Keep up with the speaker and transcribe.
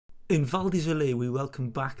In Val di Sole I, we welcome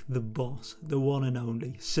back the boss, the one and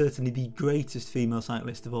only, certainly the greatest female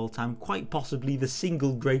cyclist of all time, quite possibly the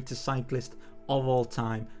single greatest cyclist of all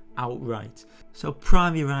time, outright. So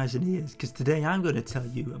prime your eyes and ears, because today I'm going to tell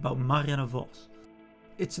you about Marianne Vos.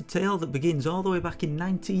 It's a tale that begins all the way back in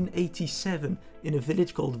 1987 in a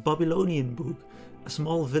village called Babylonienburg, a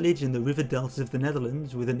small village in the river deltas of the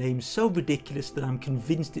Netherlands with a name so ridiculous that I'm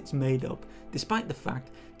convinced it's made up, despite the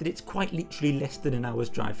fact that it's quite literally less than an hour's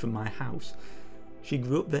drive from my house. She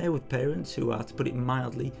grew up there with parents who are, to put it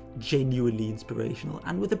mildly, genuinely inspirational,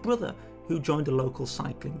 and with a brother who joined a local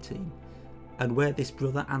cycling team. And where this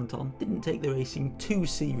brother, Anton, didn't take the racing too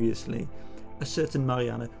seriously, a certain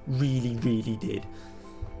Marianne really did.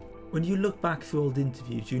 When you look back through old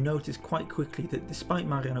interviews, you notice quite quickly that despite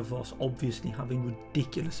Marianne Vos obviously having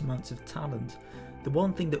ridiculous amounts of talent, the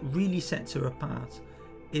one thing that really sets her apart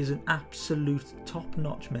is an absolute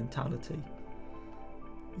top-notch mentality.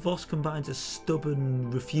 Vos combines a stubborn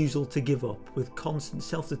refusal to give up with constant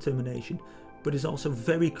self-determination, but is also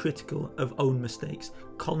very critical of own mistakes,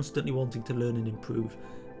 constantly wanting to learn and improve,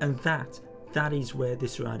 and that is where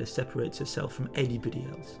this rider separates herself from anybody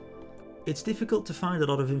else. It's difficult to find a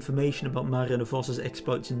lot of information about Marianne Vos's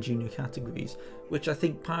exploits in junior categories, which I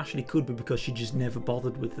think partially could be because she just never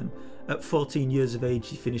bothered with them. At 14 years of age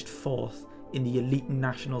she finished 4th in the elite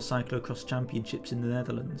national cyclocross championships in the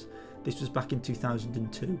Netherlands. This was back in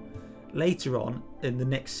 2002. Later on, in the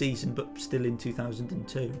next season but still in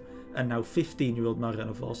 2002, and now 15-year-old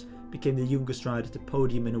Marianne Vos became the youngest rider to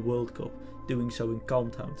podium in a World Cup, doing so in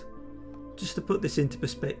Kalmthout. Just to put this into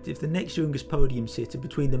perspective, the next youngest podium sitter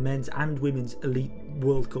between the men's and women's elite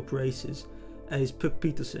World Cup races is Puk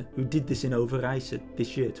Pieterse, who did this in Overijse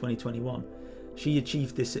this year, 2021. She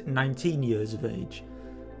achieved this at 19 years of age.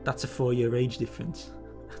 That's a 4-year age difference.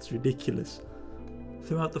 That's ridiculous.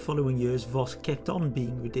 Throughout the following years, Vos kept on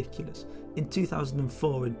being ridiculous. In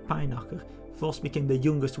 2004 in Pijnacker, Vos became the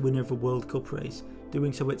youngest winner of a World Cup race,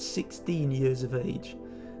 doing so at 16 years of age.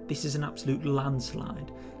 This is an absolute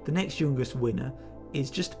landslide. The next youngest winner is,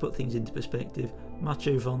 just to put things into perspective,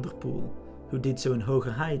 Mathieu van der Poel, who did so in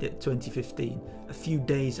Hogerheide 2015, a few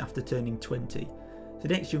days after turning 20. The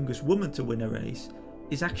next youngest woman to win a race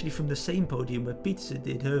is actually from the same podium where Pieterse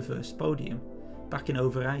did her first podium, back in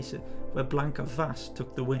Overijse, where Blanca Vas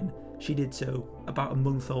took the win. She did so about a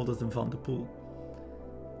month older than Van der Poel.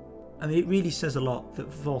 I mean, it really says a lot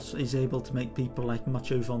that Vos is able to make people like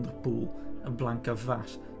Mathieu van der Poel and Blanca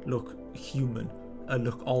Vas look human,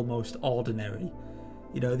 look almost ordinary.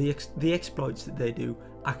 You know, the exploits that they do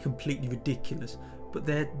are completely ridiculous, but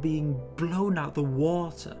they're being blown out the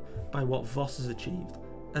water by what Vos has achieved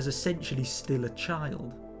as essentially still a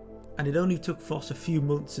child. And it only took Vos a few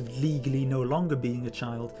months of legally no longer being a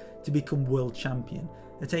child to become world champion.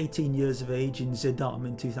 At 18 years of age in Zeddam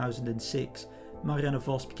in 2006, Marianne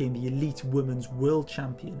Vos became the elite women's world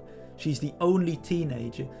champion. She's the only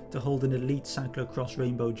teenager to hold an elite cyclocross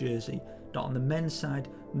rainbow jersey. Not on the men's side,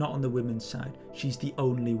 not on the women's side. She's the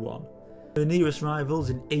only one. Her nearest rivals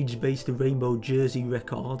in age-based rainbow jersey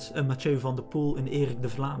records are Mathieu van der Poel and Erik de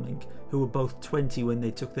Vlaming, who were both 20 when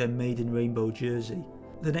they took their maiden rainbow jersey.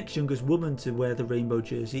 The next youngest woman to wear the rainbow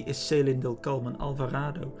jersey is Celine del Colman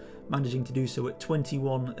Alvarado, managing to do so at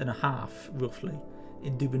 21 and a half, roughly,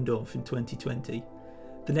 in Dubendorf in 2020.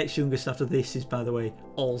 The next youngest after this is, by the way,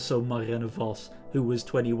 also Marianne Vos, who was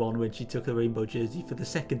 21 when she took the rainbow jersey for the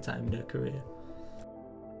second time in her career.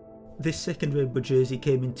 This second rainbow jersey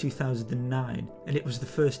came in 2009, and it was the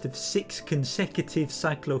first of 6 consecutive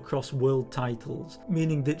cyclocross world titles,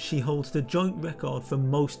 meaning that she holds the joint record for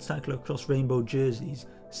most cyclocross rainbow jerseys,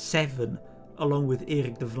 7, along with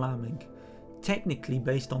Erik de Vlaming. Technically,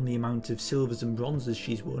 based on the amount of silvers and bronzes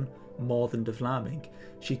she's won, more than de Vlaming,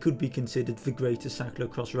 she could be considered the greatest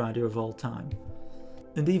cyclocross rider of all time.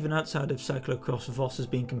 And even outside of cyclocross, Vos has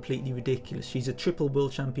been completely ridiculous. She's a triple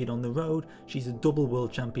world champion on the road, she's a double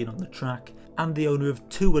world champion on the track, and the owner of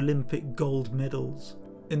 2 Olympic gold medals.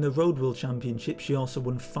 In the Road World Championship, she also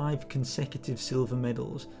won 5 consecutive silver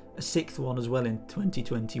medals, a 6th one as well in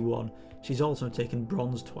 2021. She's also taken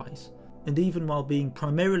bronze twice. And even while being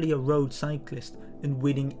primarily a road cyclist and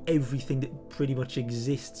winning everything that pretty much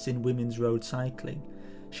exists in women's road cycling,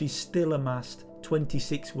 she's still amassed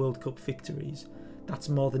 26 World Cup victories. That's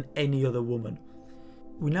more than any other woman.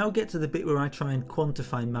 We now get to the bit where I try and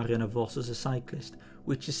quantify Marianne Vos as a cyclist,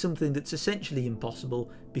 which is something that's essentially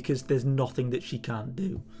impossible because there's nothing that she can't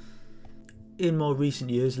do. In more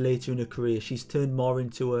recent years, later in her career, she's turned more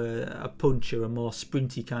into a puncher, a more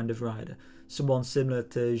sprinty kind of rider, someone similar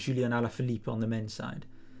to Julian Alaphilippe on the men's side.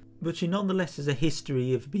 But she nonetheless has a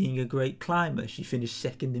history of being a great climber. She finished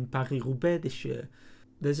 2nd in Paris-Roubaix this year.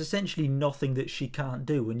 There's essentially nothing that she can't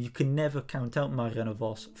do, and you can never count out Marianne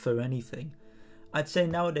Vos for anything. I'd say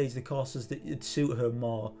nowadays the courses that would suit her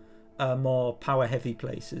more are more power heavy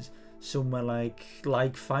places, somewhere like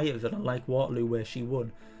Fayetteville and like Waterloo where she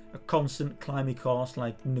won. A constant climbing course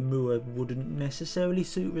like Namur wouldn't necessarily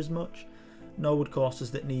suit her as much, nor would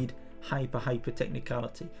courses that need hyper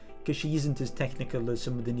technicality, because she isn't as technical as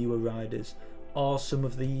some of the newer riders or some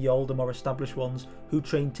of the older, more established ones who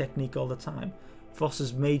train technique all the time.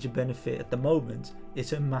 Vos's major benefit at the moment is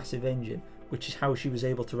her massive engine, which is how she was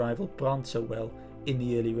able to rival Brandt so well in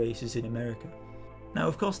the early races in America. Now,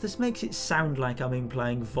 of course, this makes it sound like I'm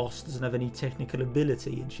implying Vos doesn't have any technical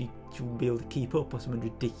ability and she wouldn't be able to keep up or something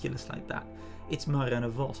ridiculous like that. It's Marianne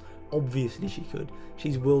Vos. Obviously she could.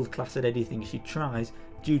 She's world class at anything she tries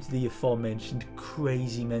due to the aforementioned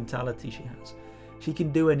crazy mentality she has. She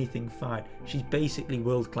can do anything fine. She's basically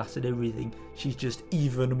world class at everything. She's just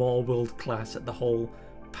even more world class at the whole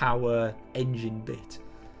power engine bit.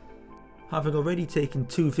 Having already taken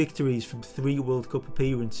 2 victories from 3 World Cup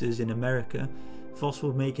appearances in America, Vos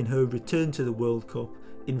will be making her return to the World Cup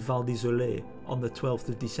in Val di Sole I on the 12th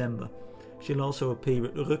of December. She'll also appear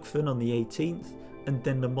at Rukven on the 18th and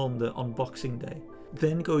then Le Monde on Boxing Day.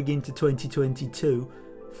 Then going into 2022,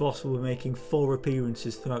 Vos will be making 4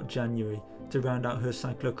 appearances throughout January to round out her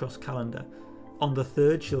cyclocross calendar. On the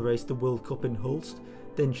 3rd she'll race the World Cup in Hulst,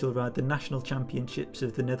 then she'll ride the National Championships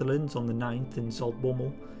of the Netherlands on the 9th in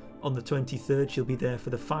Zaltbommel. On the 23rd she'll be there for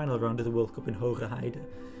the final round of the World Cup in Hoge Heide,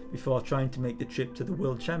 before trying to make the trip to the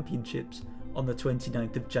World Championships on the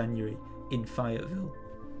 29th of January in Fayetteville.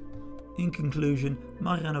 In conclusion,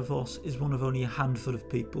 Marianne Vos is one of only a handful of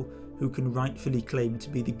people who can rightfully claim to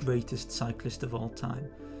be the greatest cyclist of all time.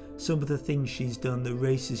 Some of the things she's done, the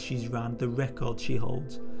races she's ran, the records she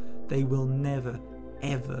holds, they will never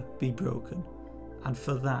ever be broken. And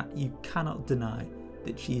for that you cannot deny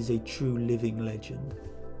that she is a true living legend.